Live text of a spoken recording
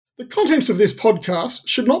The contents of this podcast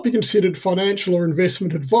should not be considered financial or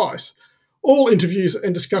investment advice. All interviews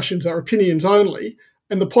and discussions are opinions only,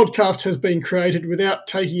 and the podcast has been created without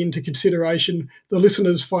taking into consideration the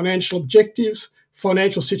listener's financial objectives,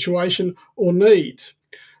 financial situation, or needs.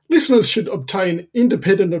 Listeners should obtain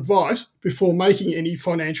independent advice before making any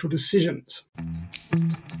financial decisions.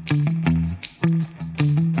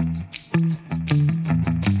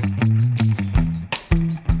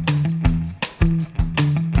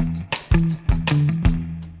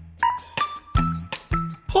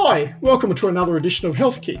 Hi, welcome to another edition of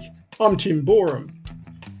Health Kick. I'm Tim Borum.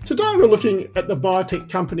 Today we're looking at the biotech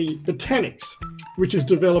company Botanix, which is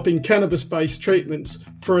developing cannabis-based treatments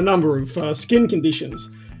for a number of skin conditions.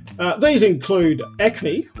 These include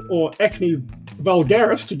acne, or acne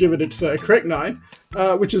vulgaris, to give it its correct name,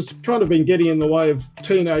 which has kind of been getting in the way of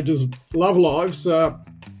teenagers' love lives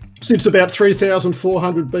since about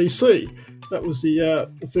 3400 BC. That was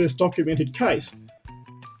the first documented case.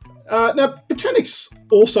 Now, Botanix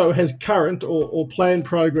also has current or planned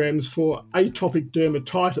programs for atopic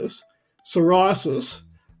dermatitis, psoriasis,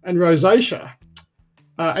 and rosacea.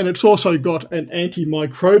 And it's also got an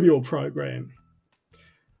antimicrobial program.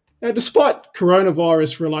 Now, despite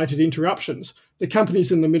coronavirus-related interruptions, the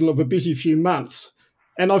company's in the middle of a busy few months.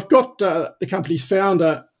 And I've got the company's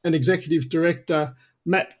founder and executive director,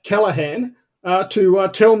 Matt Callahan, to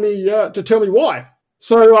tell me why.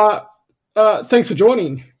 So thanks for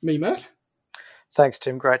joining me, Matt. Thanks,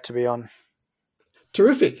 Tim. Great to be on.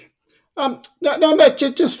 Terrific. Now, Matt,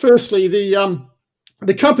 just firstly, the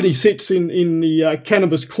company sits in the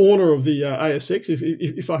cannabis corner of the ASX,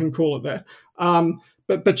 if I can call it that.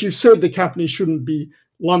 But you've said the company shouldn't be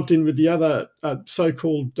lumped in with the other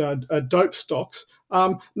so-called dope stocks.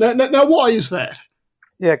 Now, why is that?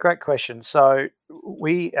 Yeah, great question. So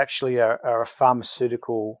we actually are a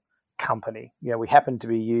pharmaceutical company. You know, we happen to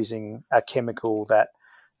be using a chemical that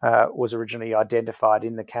was originally identified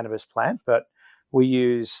in the cannabis plant, but we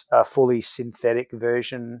use a fully synthetic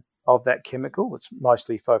version of that chemical. It's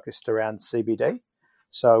mostly focused around CBD.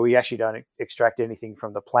 So we actually don't extract anything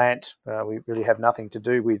from the plant. We really have nothing to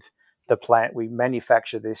do with the plant. We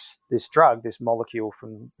manufacture this drug, this molecule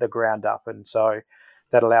from the ground up. And so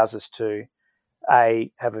that allows us to,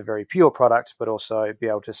 have a very pure product, but also be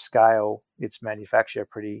able to scale its manufacture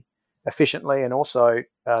pretty efficiently, and also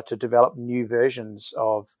to develop new versions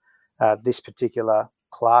of this particular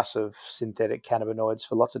class of synthetic cannabinoids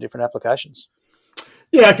for lots of different applications.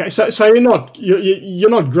 Yeah, okay. So you're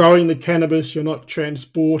not growing the cannabis, you're not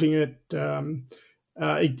transporting it,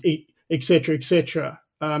 et cetera.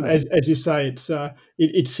 As you say,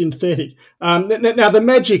 it's synthetic. Now the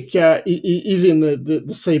magic is in the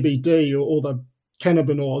CBD or the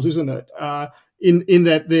cannabinoids, isn't it? In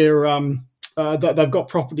that they've got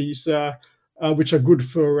properties which are good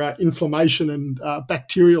for inflammation and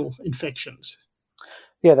bacterial infections.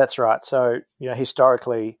 Yeah, that's right. So,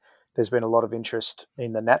 historically, there's been a lot of interest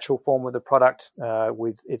in the natural form of the product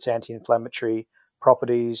with its anti-inflammatory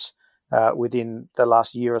properties. Within the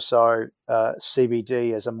last year or so,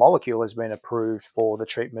 CBD as a molecule has been approved for the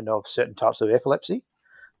treatment of certain types of epilepsy,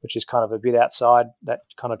 which is kind of a bit outside that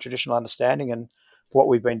kind of traditional understanding. And what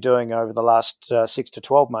we've been doing over the last 6 to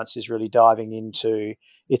 12 months is really diving into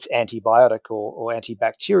its antibiotic or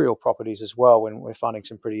antibacterial properties as well, and we're finding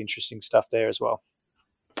some pretty interesting stuff there as well.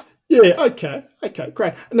 Yeah, okay,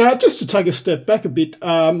 great. Now, just to take a step back a bit,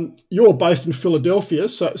 you're based in Philadelphia,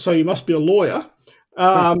 so you must be a lawyer.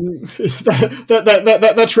 That's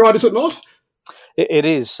right, is it not? It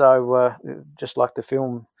is. So just like the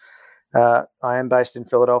film, I am based in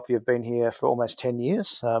Philadelphia. I've been here for almost 10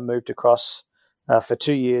 years, moved across for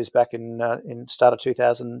 2 years back in start of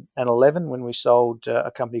 2011 when we sold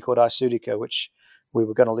a company called Isudica, which we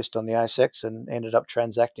were going to list on the ASX, and ended up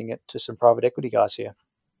transacting it to some private equity guys here.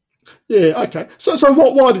 Yeah, okay. So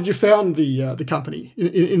why did you found the company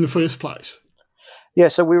in the first place? Yeah,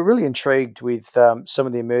 so we were really intrigued with some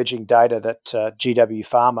of the emerging data that GW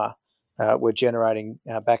Pharma were generating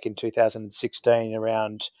back in 2016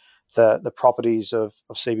 around the properties of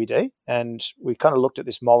CBD. And we kind of looked at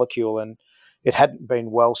this molecule, and it hadn't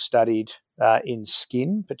been well studied in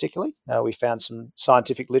skin particularly. We found some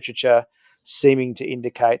scientific literature seeming to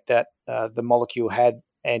indicate that the molecule had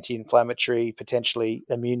anti-inflammatory, potentially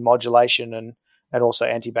immune modulation, and also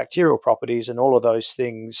antibacterial properties, and all of those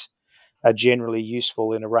things are generally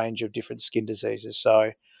useful in a range of different skin diseases.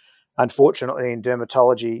 So unfortunately in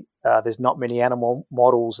dermatology, there's not many animal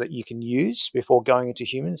models that you can use before going into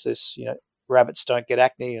humans. There's, rabbits don't get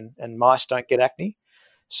acne and mice don't get acne.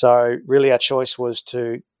 So really our choice was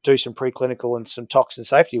to do some preclinical and some toxin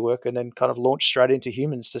safety work and then kind of launch straight into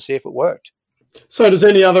humans to see if it worked. So does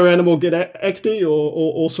any other animal get acne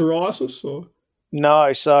or psoriasis? Or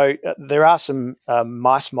No, so there are some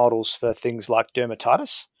mice models for things like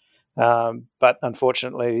dermatitis, but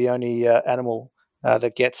unfortunately, the only animal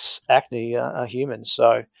that gets acne are humans.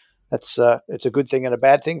 So it's a good thing and a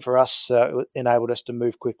bad thing for us. It enabled us to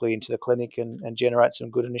move quickly into the clinic and generate some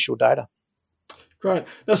good initial data. great.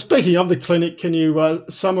 Now, speaking of the clinic, can you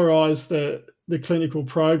summarise the clinical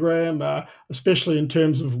program, especially in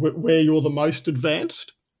terms of where you're the most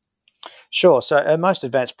advanced? Sure. So our most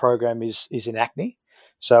advanced program is in acne.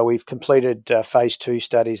 So we've completed phase 2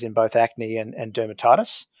 studies in both acne and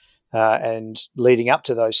dermatitis. And leading up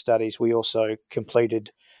to those studies, we also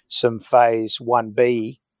completed some phase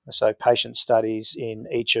 1B, so patient studies in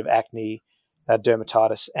each of acne,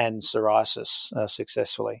 dermatitis, and psoriasis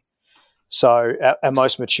successfully. So our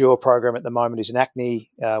most mature program at the moment is in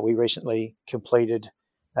acne. We recently completed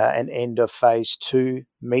an end of phase 2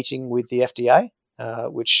 meeting with the FDA,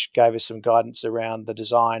 which gave us some guidance around the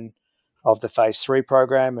design of the phase 3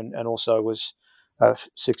 program, and also was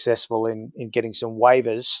successful in getting some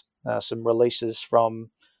waivers, some releases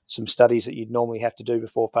from some studies that you'd normally have to do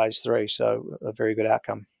before phase 3. So a very good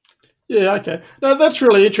outcome. Yeah, okay. Now that's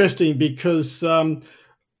really interesting because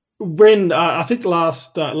when I think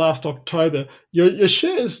last October, your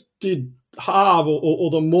shares did halve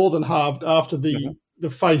or the more than halved after the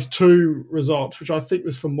phase 2 results, which I think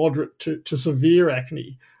was for moderate to severe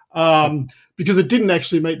acne, because it didn't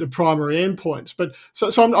actually meet the primary endpoints. But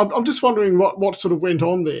so I'm just wondering what sort of went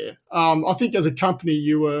on there. I think as a company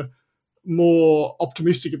you were more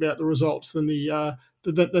optimistic about the results than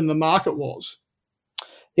the market was.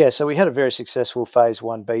 Yeah, so we had a very successful phase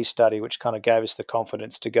 1B study, which kind of gave us the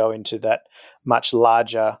confidence to go into that much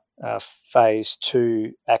larger phase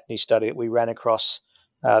 2 acne study that we ran across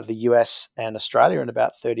the US and Australia in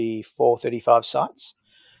about 34, 35 sites.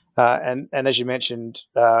 And as you mentioned,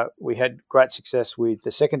 we had great success with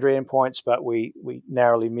the secondary endpoints, but we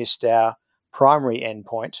narrowly missed our primary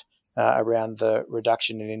endpoint around the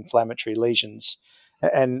reduction in inflammatory lesions.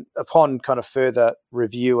 And upon kind of further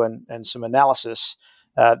review and some analysis,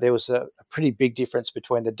 there was a pretty big difference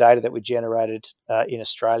between the data that we generated in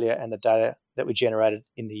Australia and the data that we generated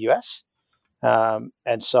in the US.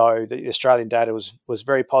 And so the Australian data was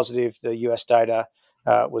very positive. The US data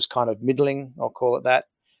was kind of middling, I'll call it that.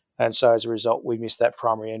 And so as a result, we missed that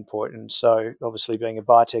primary endpoint. And so obviously being a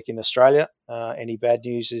biotech in Australia, any bad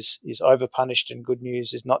news is overpunished and good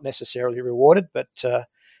news is not necessarily rewarded. But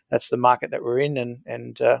that's the market that we're in,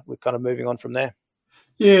 and we're kind of moving on from there.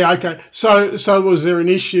 Yeah. Okay. So was there an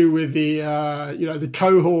issue with the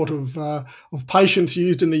cohort of patients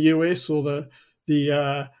used in the US, or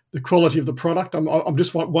the quality of the product? I'm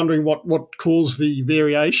just wondering what caused the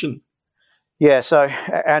variation. Yeah, so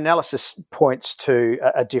our analysis points to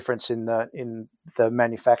a difference in the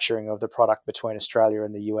manufacturing of the product between Australia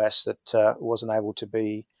and the US that wasn't able to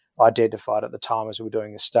be identified at the time as we were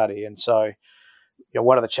doing the study. And so,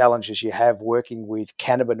 one of the challenges you have working with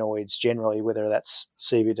cannabinoids generally, whether that's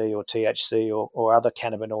CBD or THC or other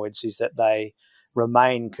cannabinoids, is that they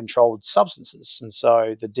remain controlled substances. And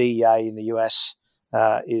so the DEA in the US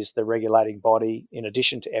is the regulating body in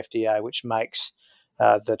addition to FDA, which makes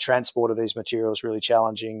the transport of these materials really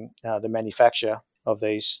challenging, the manufacture of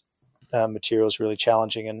these materials really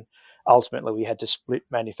challenging, and ultimately we had to split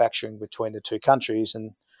manufacturing between the two countries.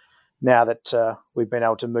 And now that we've been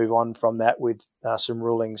able to move on from that with some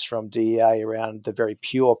rulings from DEA around the very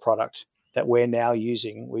pure product that we're now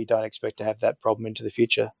using, we don't expect to have that problem into the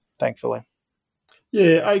future, thankfully.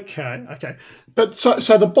 Yeah. Okay. But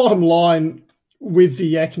so the bottom line with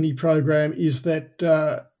the acne program is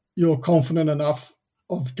that you're confident enough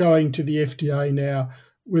of going to the FDA now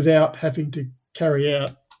without having to carry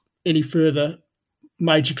out any further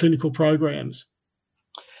major clinical programs.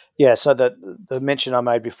 Yeah, so the mention I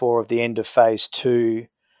made before of the end of phase 2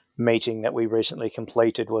 meeting that we recently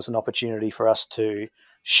completed was an opportunity for us to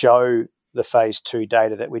show the phase 2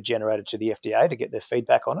 data that we generated to the FDA to get their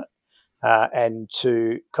feedback on it, and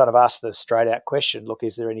to kind of ask the straight out question, look,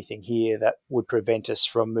 is there anything here that would prevent us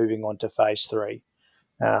from moving on to phase 3?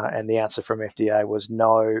 And the answer from FDA was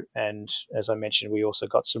no. And as I mentioned, we also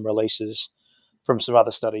got some releases from some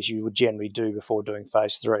other studies you would generally do before doing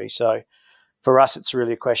phase 3. So for us, it's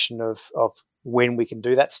really a question of when we can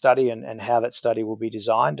do that study and how that study will be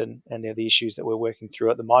designed. And they're the issues that we're working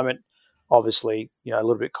through at the moment. Obviously, a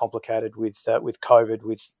little bit complicated with COVID,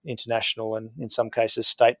 with international and in some cases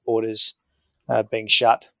state borders being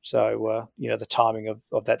shut. So, the timing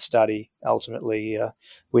of that study, ultimately,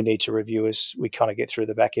 we need to review as we kind of get through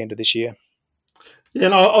the back end of this year. Yeah,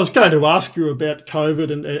 and I was going to ask you about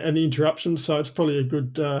COVID and the interruptions, so it's probably a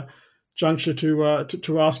good juncture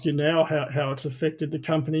to ask you now how it's affected the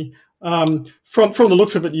company. From the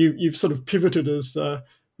looks of it, you've sort of pivoted as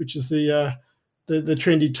which is the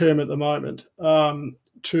trendy term at the moment,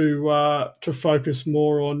 to focus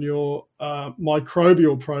more on your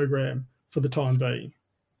microbial program for the time being.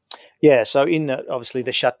 Yeah, so obviously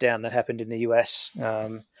the shutdown that happened in the US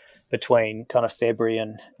between kind of February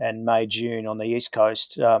and May, June on the East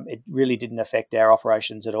Coast, it really didn't affect our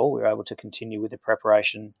operations at all. We were able to continue with the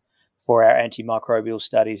preparation for our antimicrobial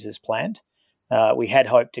studies as planned. We had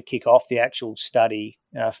hoped to kick off the actual study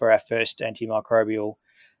for our first antimicrobial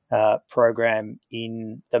program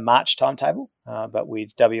in the March timetable, but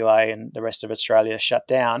with WA and the rest of Australia shut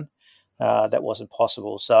down, that wasn't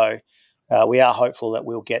possible. So we are hopeful that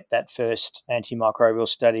we'll get that first antimicrobial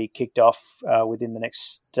study kicked off within the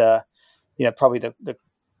next, probably the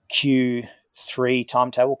Q3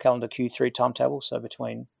 timetable, calendar Q3 timetable. So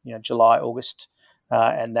between July, August,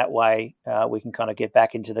 and that way we can kind of get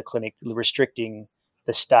back into the clinic, restricting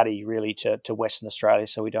the study really to Western Australia,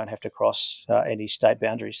 so we don't have to cross any state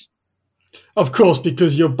boundaries. Of course,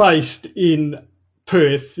 because you're based in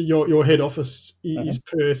Perth, your head office is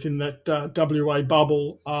Perth in that WA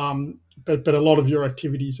bubble. But a lot of your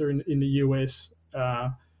activities are in the US,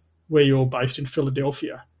 where you're based in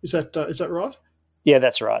Philadelphia. Is that right? Yeah,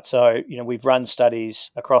 that's right. So we've run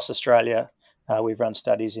studies across Australia. We've run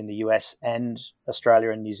studies in the US and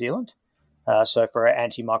Australia and New Zealand. So for our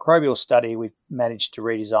antimicrobial study, we've managed to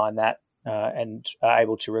redesign that and are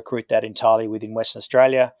able to recruit that entirely within Western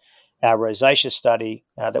Australia. Our rosacea study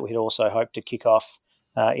that we had also hoped to kick off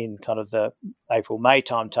in kind of the April-May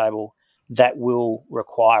timetable, that will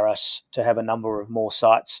require us to have a number of more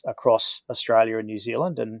sites across Australia and New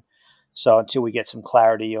Zealand. And so until we get some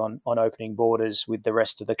clarity on opening borders with the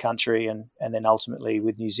rest of the country and then ultimately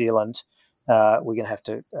with New Zealand, we're going to have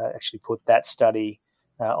to actually put that study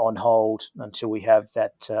on hold until we have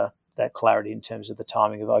that clarity in terms of the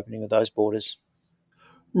timing of opening of those borders.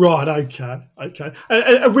 Right. Okay.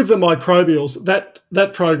 And with the microbials,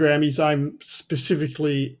 that program is aimed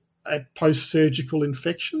specifically at post-surgical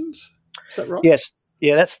infections. Is that right? Yes.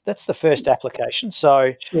 Yeah, that's the first application.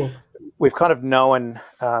 So sure. We've kind of known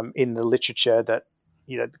in the literature that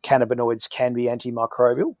the cannabinoids can be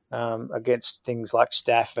antimicrobial against things like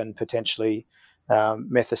staph and potentially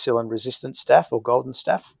methicillin-resistant staph or golden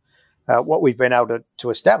staph. What we've been able to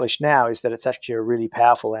establish now is that it's actually a really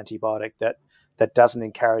powerful antibiotic that doesn't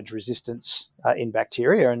encourage resistance in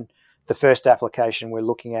bacteria. And the first application we're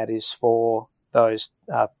looking at is for those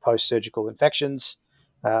post-surgical infections,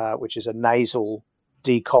 which is a nasal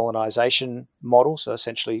decolonization model. So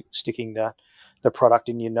essentially sticking the product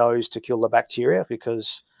in your nose to kill the bacteria,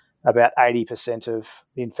 because about 80% of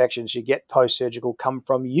the infections you get post-surgical come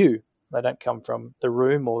from you. They don't come from the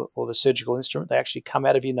room or the surgical instrument. They actually come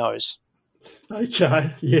out of your nose.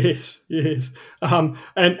 Okay. Yes. And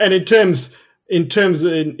in terms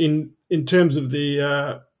of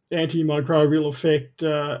the antimicrobial effect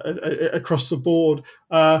across the board,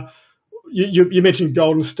 you mentioned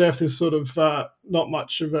golden staph. There's sort of not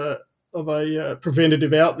much of a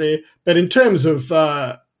preventative out there, but in terms of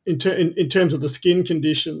in terms of the skin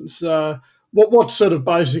conditions, what's sort of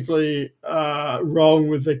basically wrong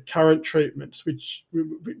with the current treatments,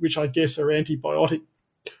 which I guess are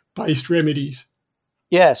antibiotic-based remedies?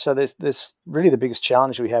 Yeah, so there's really the biggest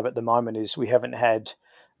challenge we have at the moment is we haven't had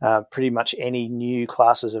pretty much any new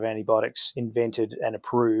classes of antibiotics invented and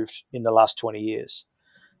approved in the last 20 years.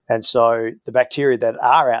 And so the bacteria that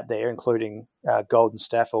are out there, including golden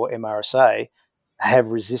staph or MRSA, have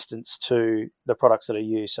resistance to the products that are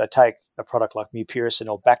used. So take a product like mupirocin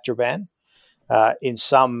or Bactroban. In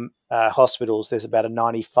some hospitals, there's about a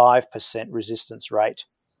 95% resistance rate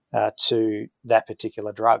to that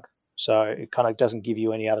particular drug. So it kind of doesn't give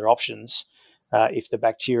you any other options. If the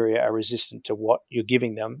bacteria are resistant to what you're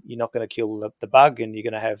giving them, you're not going to kill the bug, and you're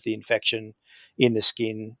going to have the infection in the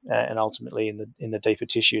skin and ultimately in the deeper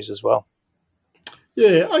tissues as well.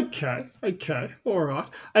 Yeah. Okay. All right.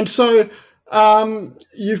 And so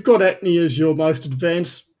you've got acne as your most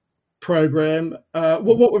advanced program.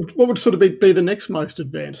 What would sort of be the next most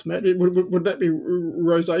advanced, Matt? Would that be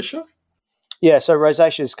rosacea? Yeah, so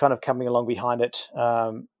rosacea is kind of coming along behind it.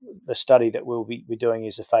 The study that we'll be doing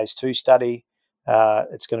is a phase 2 study.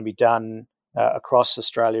 It's going to be done across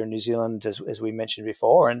Australia and New Zealand, as we mentioned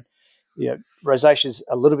before. And rosacea is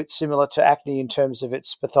a little bit similar to acne in terms of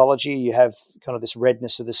its pathology. You have kind of this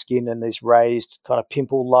redness of the skin and these raised kind of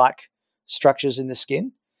pimple-like structures in the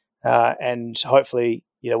skin. And hopefully,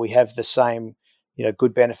 we have the same,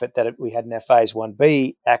 good benefit that we had in our phase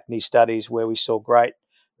 1B acne studies, where we saw great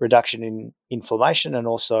reduction in inflammation and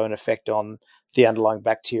also an effect on the underlying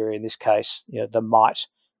bacteria, in this case, the mite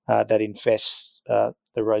that infests the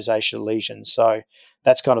rosacea lesions. So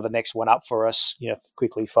that's kind of the next one up for us,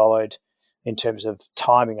 quickly followed in terms of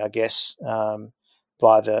timing, I guess,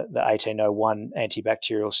 by the 1801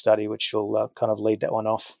 antibacterial study, which will kind of lead that one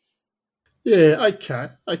off. Yeah.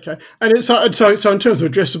 Okay. And so in terms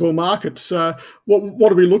of addressable markets,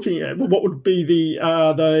 what are we looking at? What would be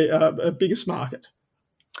the biggest market?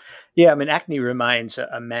 Yeah, I mean, acne remains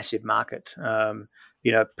a massive market.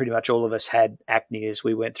 Pretty much all of us had acne as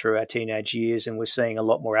we went through our teenage years, and we're seeing a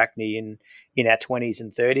lot more acne in our 20s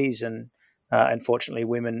and 30s. And unfortunately,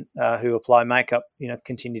 women who apply makeup,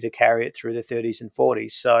 continue to carry it through their 30s and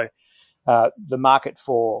 40s. So the market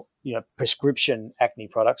for prescription acne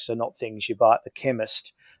products, so not things you buy at the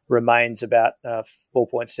chemist, remains about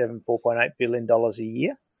 $4.8 billion a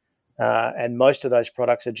year, and most of those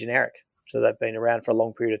products are generic. So they've been around for a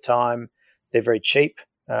long period of time. They're very cheap,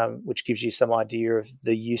 which gives you some idea of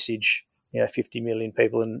the usage. 50 million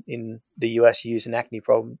people in the US use an acne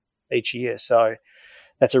problem each year. So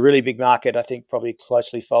that's a really big market, I think, probably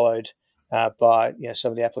closely followed by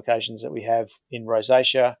some of the applications that we have in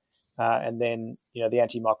rosacea. And then, the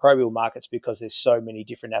antimicrobial markets, because there's so many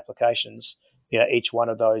different applications, each one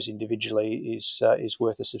of those individually is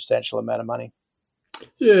worth a substantial amount of money.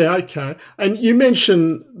 Yeah, okay. And you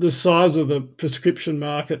mentioned the size of the prescription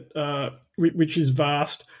market, which is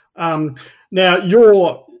vast. Now,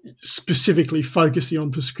 you're specifically focusing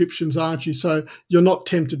on prescriptions, aren't you? So you're not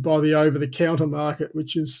tempted by the over-the-counter market,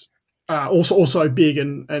 which is also big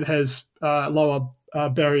and has lower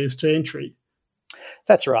barriers to entry.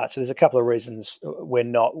 That's right. So there's a couple of reasons we're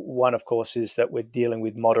not. One, of course, is that we're dealing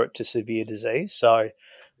with moderate to severe disease. So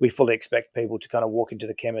we fully expect people to kind of walk into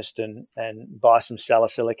the chemist and buy some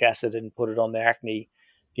salicylic acid and put it on their acne,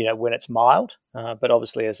 when it's mild. But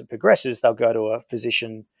obviously, as it progresses, they'll go to a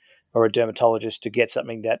physician or a dermatologist to get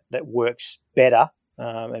something that works better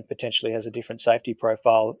and potentially has a different safety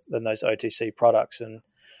profile than those OTC products. And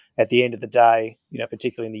at the end of the day,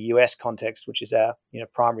 particularly in the US context, which is our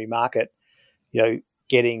primary market,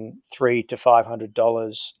 getting $300 to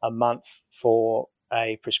 $500 a month for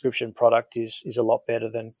a prescription product is a lot better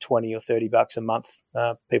than $20 or $30 a month.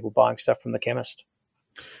 People buying stuff from the chemist.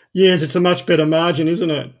 Yes, it's a much better margin,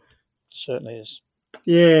 isn't it? It certainly is.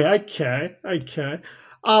 Yeah. Okay.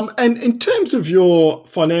 And in terms of your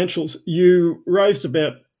financials, you raised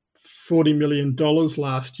about $40 million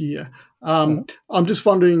last year. I'm just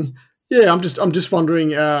wondering. Yeah, I'm just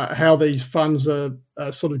wondering how these funds are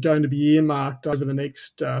sort of going to be earmarked over the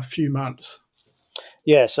next few months.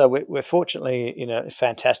 Yeah, so we're fortunately in a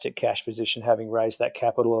fantastic cash position, having raised that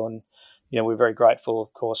capital, and we're very grateful,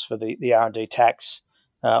 of course, for the R&D tax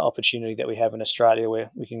opportunity that we have in Australia,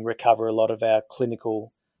 where we can recover a lot of our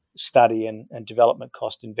clinical study and development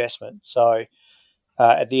cost investment. So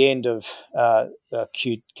at the end of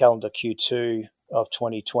calendar Q2 of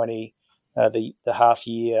 2020. The half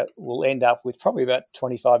year will end up with probably about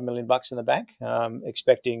 $25 million in the bank,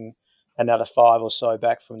 expecting another 5 or so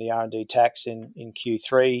back from the R&D tax in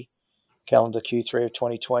Q3, calendar Q3 of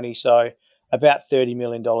 2020. So about $30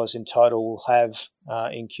 million in total we'll have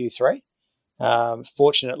in Q3.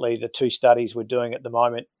 Fortunately, the two studies we're doing at the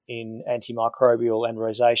moment in antimicrobial and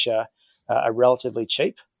rosacea are relatively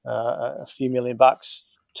cheap, a few $1 million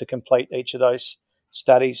to complete each of those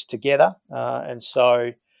studies together. And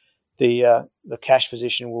so the cash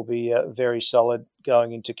position will be very solid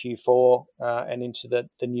going into Q4 and into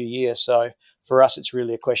the new year. So for us, it's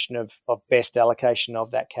really a question of best allocation of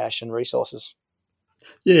that cash and resources.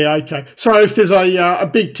 Yeah, okay. So if there's a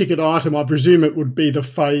big ticket item, I presume it would be the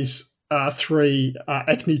phase 3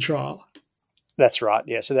 acne trial. That's right.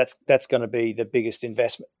 Yeah, so that's going to be the biggest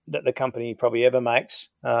investment that the company probably ever makes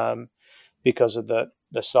because of the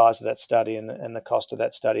size of that study and the cost of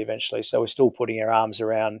that study eventually. So we're still putting our arms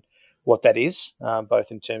around what that is, both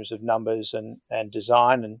in terms of numbers and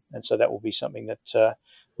design. And so that will be something that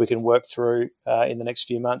we can work through in the next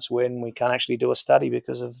few months when we can't actually do a study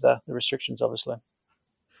because of the restrictions, obviously.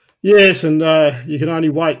 Yes, and you can only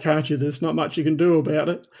wait, can't you? There's not much you can do about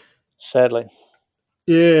it. Sadly.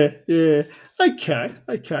 Yeah. Okay.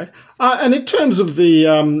 And in terms of the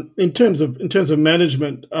in terms of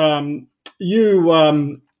management,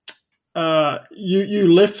 you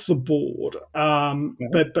left the board,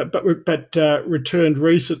 but returned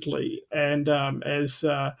recently and as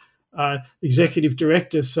executive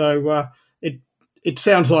director. So it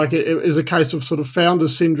sounds like it is a case of sort of founder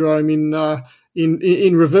syndrome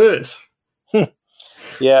in reverse.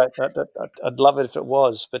 Yeah, I'd love it if it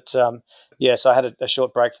was, but so I had a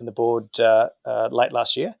short break from the board late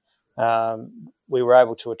last year. We were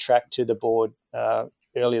able to attract to the board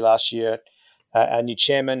early last year our new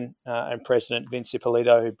chairman and president, Vince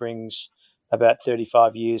Ippolito, who brings about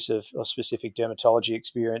 35 years of specific dermatology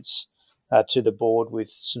experience to the board, with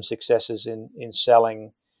some successes in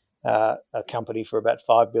selling a company for about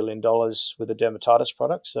 $5 billion with a dermatitis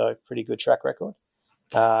product. So pretty good track record.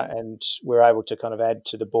 And we're able to kind of add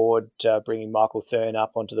to the board, bringing Michael Thurn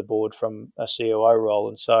up onto the board from a COO role.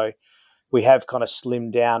 And so we have kind of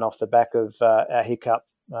slimmed down off the back of our hiccup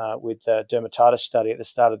with the dermatitis study at the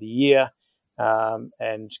start of the year,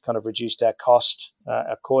 and kind of reduced our cost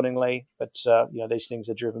accordingly. But, these things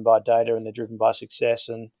are driven by data and they're driven by success.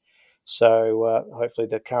 And so hopefully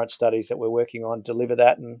the current studies that we're working on deliver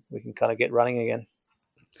that and we can kind of get running again.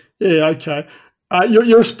 Yeah, okay.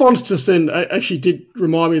 Your response just then actually did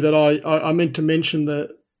remind me that I meant to mention the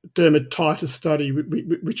dermatitis study,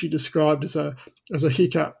 which you described as a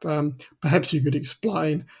hiccup. Perhaps you could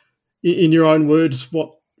explain in your own words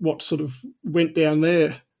what sort of went down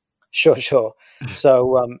there. Sure.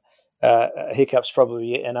 So hiccup's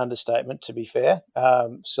probably an understatement, to be fair.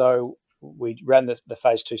 So we ran the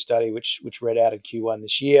phase 2 study, which read out in Q1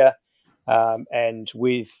 this year, and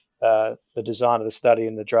with the design of the study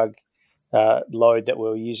and the drug load that we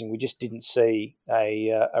were using, we just didn't see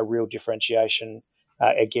a real differentiation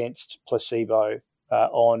against placebo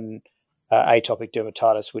on atopic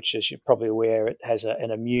dermatitis, which, as you're probably aware, it has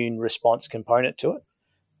an immune response component to it,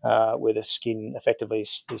 where the skin effectively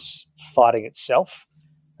is fighting itself.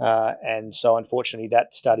 And so, unfortunately,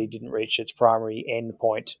 that study didn't reach its primary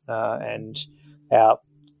endpoint, and our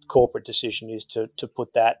corporate decision is to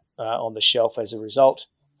put that on the shelf as a result,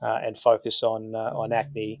 and focus on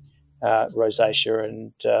acne, rosacea,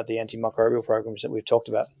 and the antimicrobial programs that we've talked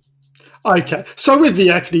about. Okay, so with the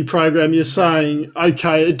acne program, you're saying,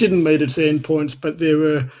 okay, it didn't meet its endpoints, but there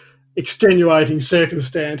were extenuating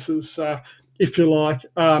circumstances, if you like.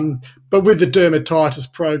 But with the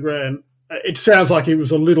dermatitis program, it sounds like it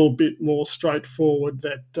was a little bit more straightforward.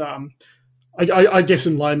 That I guess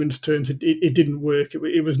in layman's terms, it didn't work.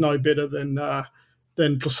 It was no better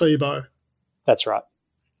than placebo. That's right.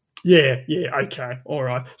 Yeah, okay, all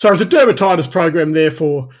right. So is a dermatitis program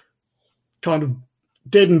therefore kind of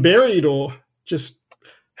dead and buried, or just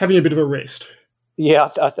having a bit of a rest? Yeah,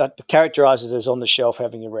 I characterise it as on the shelf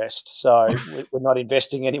having a rest. So we're not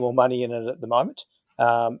investing any more money in it at the moment.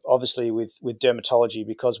 Obviously, with dermatology,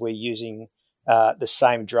 because we're using the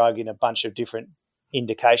same drug in a bunch of different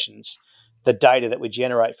indications, the data that we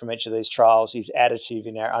generate from each of these trials is additive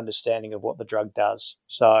in our understanding of what the drug does.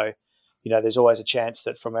 So, there's always a chance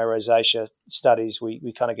that from our rosacea studies,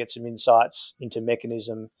 we kind of get some insights into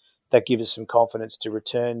mechanism that give us some confidence to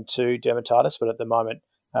return to dermatitis. But at the moment,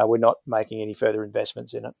 we're not making any further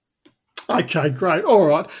investments in it. Okay, great. All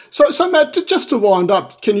right. So Matt, just to wind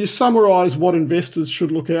up, can you summarise what investors should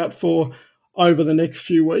look out for over the next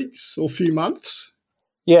few weeks or few months?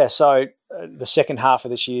 Yeah, so the second half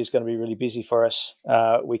of this year is going to be really busy for us.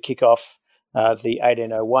 We kick off the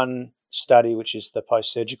 1801 study, which is the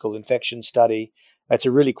post-surgical infection study. It's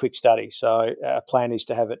a really quick study. So our plan is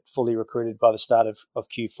to have it fully recruited by the start of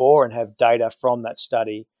Q4 and have data from that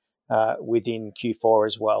study within Q4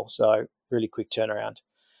 as well. So really quick turnaround.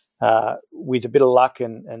 With a bit of luck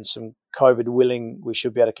and some COVID willing, we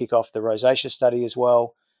should be able to kick off the rosacea study as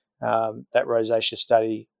well. That rosacea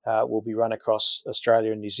study will be run across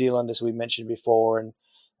Australia and New Zealand, as we mentioned before, and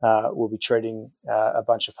we'll be treating a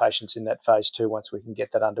bunch of patients in that phase 2 once we can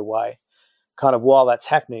get that underway. Kind of while that's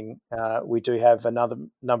happening, we do have another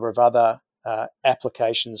number of other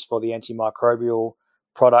applications for the antimicrobial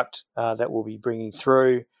product that we'll be bringing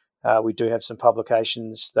through. We do have some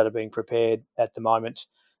publications that are being prepared at the moment,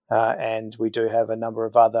 and we do have a number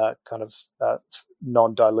of other kind of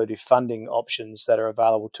non-dilutive funding options that are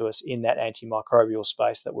available to us in that antimicrobial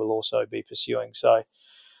space that we'll also be pursuing. So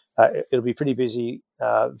it'll be pretty busy,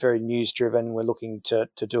 very news-driven. We're looking to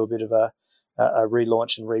do a bit of a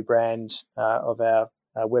relaunch and rebrand of our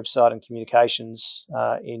website and communications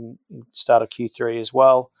in start of Q3 as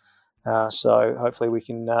well. So hopefully we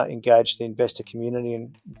can engage the investor community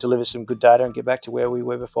and deliver some good data and get back to where we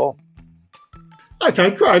were before.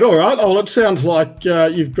 Okay, great. All right. Well, it sounds like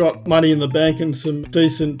you've got money in the bank and some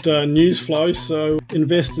decent news flow, so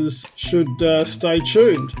investors should stay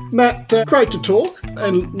tuned. Matt, great to talk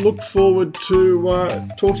and look forward to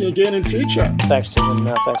talking again in future. Thanks, Tim,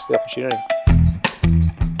 and thanks for the opportunity.